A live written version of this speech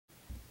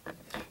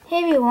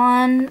Hey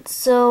everyone,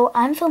 so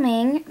I'm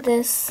filming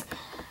this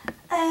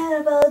at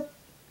about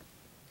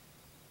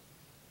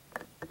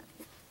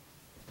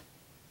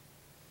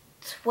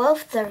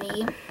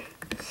 12:30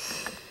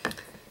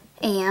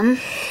 a.m.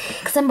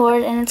 because I'm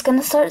bored and it's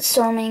gonna start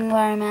storming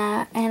where I'm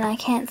at and I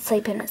can't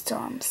sleep in the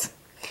storms.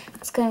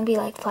 It's gonna be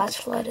like flash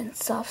flood and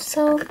stuff,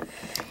 so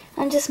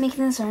I'm just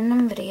making this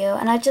random video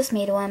and I just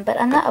made one,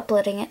 but I'm not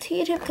uploading it to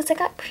YouTube because I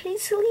got pretty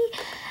silly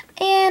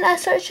and I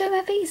started showing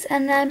my face,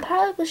 and I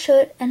probably will show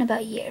it in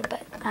about a year,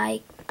 but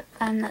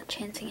I'm not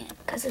chancing it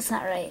because it's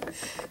not right.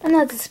 I'm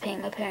not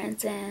disobeying my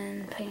parents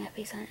and putting my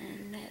face on the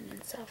internet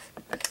and stuff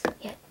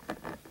yet.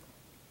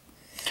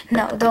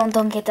 No,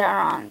 don't get that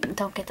wrong.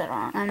 Don't get that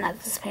wrong. I'm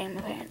not disobeying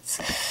my parents.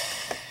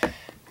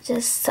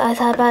 Just I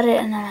thought about it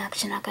and I'm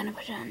actually not gonna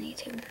put it on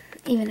YouTube,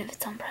 even if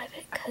it's on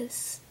private,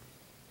 because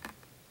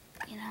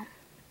you know.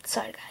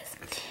 Sorry guys.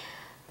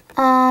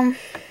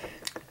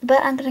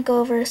 But I'm gonna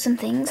go over some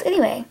things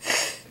anyway.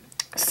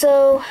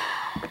 So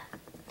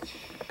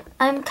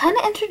I'm kind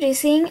of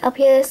introducing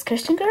LPS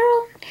Christian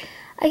girl,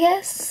 I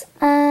guess.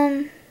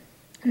 I'm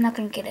not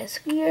gonna get as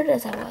weird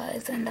as I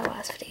was in the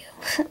last video.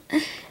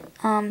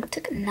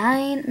 Took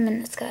 9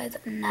 minutes, guys.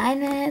 9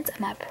 minutes of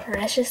my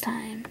precious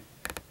time.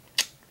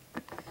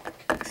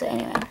 So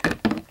anyway,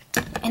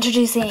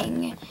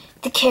 introducing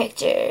the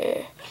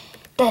character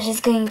that is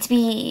going to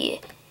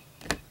be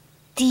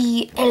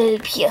the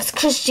LPS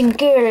Christian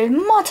girl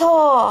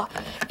motto.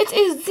 It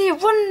is the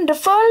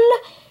wonderful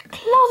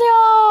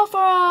Claudia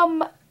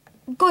from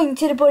Going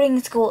to the Boarding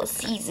School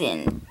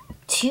Season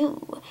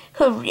 2.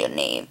 Her real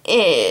name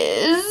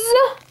is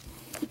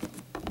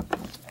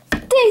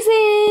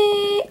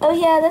Daisy. Oh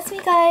yeah, that's me,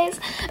 guys.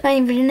 My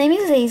real name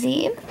is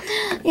Daisy.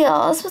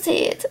 Yeah, that's what's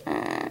it.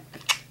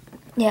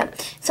 Yeah,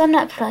 so I'm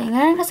not playing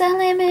around because I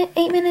only have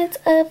 8 minutes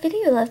of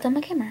video left on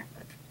my camera.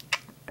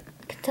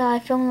 I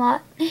film a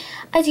lot.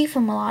 I do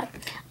film a lot.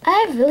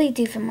 I really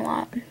do film a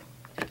lot.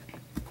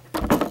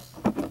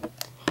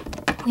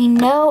 We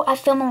know I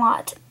film a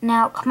lot.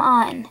 Now, come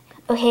on.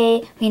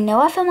 Okay, we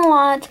know I film a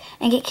lot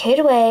and get carried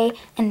away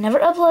and never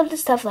upload the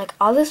stuff like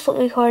all those flip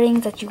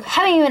recordings that you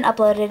haven't even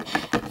uploaded.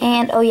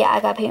 And, oh yeah, I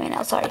got payment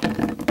now. Sorry.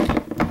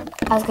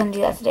 I was going to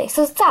do that today.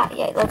 So stop.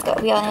 Yeah, let's go.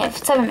 We only have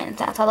 7 minutes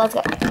now, so let's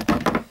go.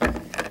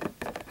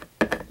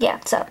 Yeah,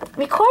 so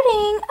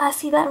recording. I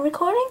see that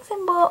recording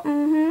symbol.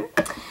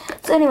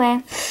 So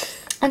anyway,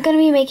 I'm going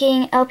to be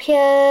making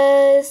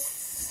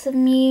LPS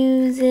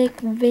music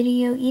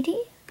video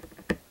ED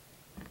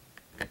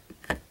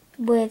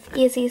with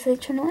ESE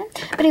 21.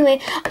 But anyway,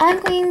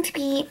 I'm going to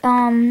be,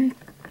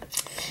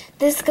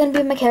 this is going to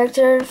be my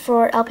character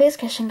for LPS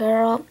Christian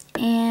Girl.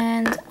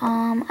 And,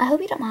 I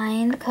hope you don't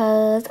mind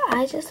because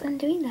I just am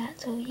doing that.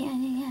 So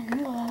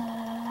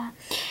yeah.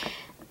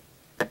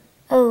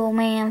 Oh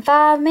man,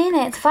 5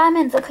 minutes. 5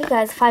 minutes. Okay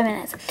guys, 5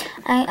 minutes.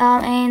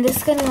 And this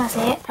is gonna be my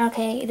set.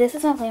 Okay, this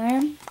is my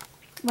playroom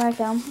where I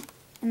film.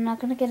 I'm not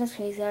gonna get as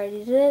crazy. I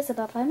already did this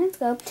about 5 minutes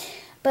ago.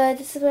 But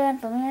this is where I'm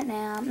filming right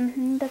now.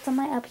 That's on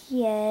my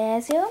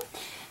LPS here.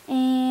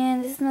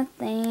 And this is my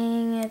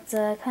thing. It's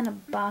a kind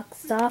of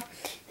box top.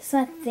 This is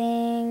my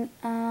thing.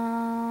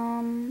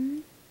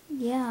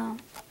 Yeah.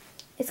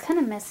 It's kind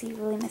of messy,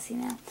 really messy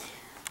now.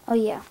 Oh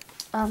yeah.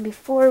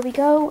 Before we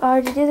go, I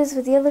already did this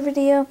with the other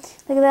video.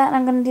 Look at that.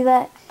 I'm going to do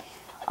that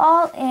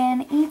all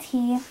in ET.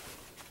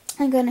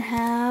 I'm going to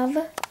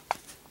have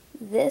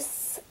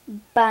this.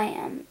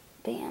 Bam.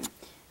 Bam.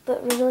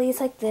 But really, it's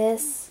like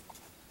this.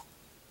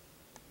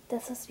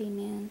 That's supposed to be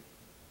moon.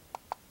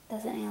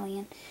 That's an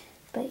alien.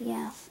 But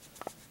yeah.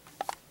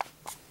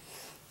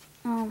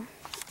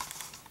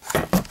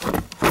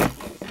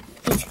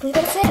 Basically,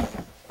 that's it.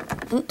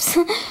 Oops.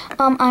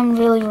 I'm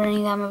really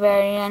running down my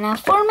battery right now.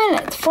 4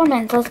 minutes. 4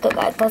 minutes. Let's go,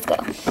 guys. Let's go.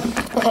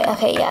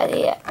 Okay,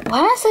 yeah. Why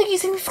am I still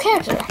using this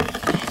character?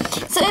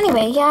 So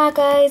anyway, yeah,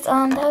 guys,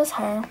 that was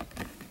her.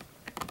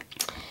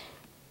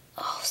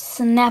 Oh,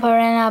 snap, I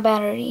ran out of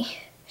battery.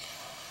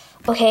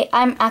 Okay,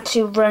 I'm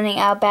actually running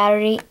out of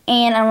battery,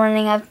 and I'm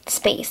running out of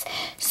space.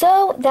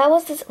 So, that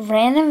was this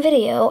random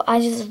video. I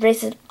just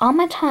wasted all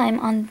my time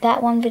on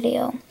that one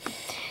video.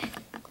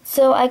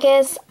 So, I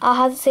guess I'll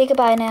have to say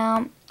goodbye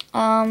now.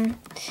 I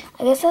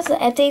guess that's an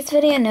updates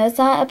video. No, it's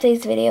not an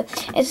updates video.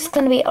 It's just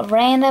going to be a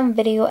random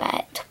video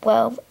at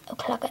 12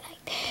 o'clock at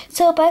night.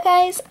 So, bye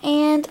guys,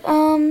 and,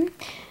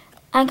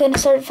 I'm going to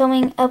start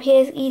filming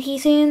LPS ET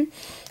soon,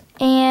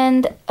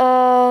 and,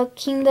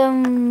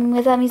 Kingdom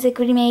Without Music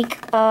remake,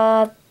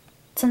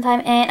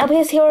 sometime, and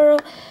LPS Hero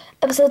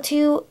episode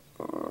 2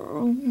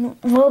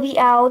 will be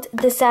out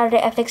this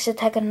Saturday. I fixed the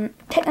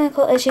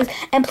technical issues,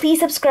 and please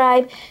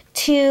subscribe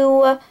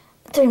to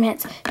 3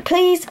 minutes.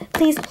 Please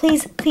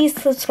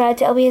subscribe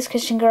to LPS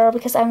Christian Girl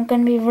because I'm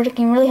going to be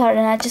working really hard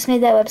and I just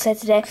made that website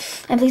today.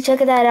 And please check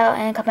that out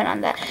and comment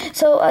on that.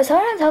 So,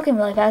 sorry I'm talking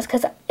really fast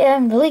because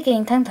I'm really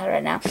getting tongue-tied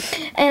right now.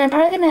 And I'm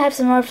probably going to have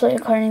some more flip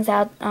recordings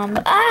out. Why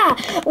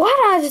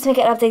don't I just make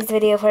an updates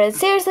video for it?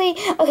 Seriously?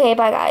 Okay,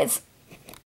 bye guys.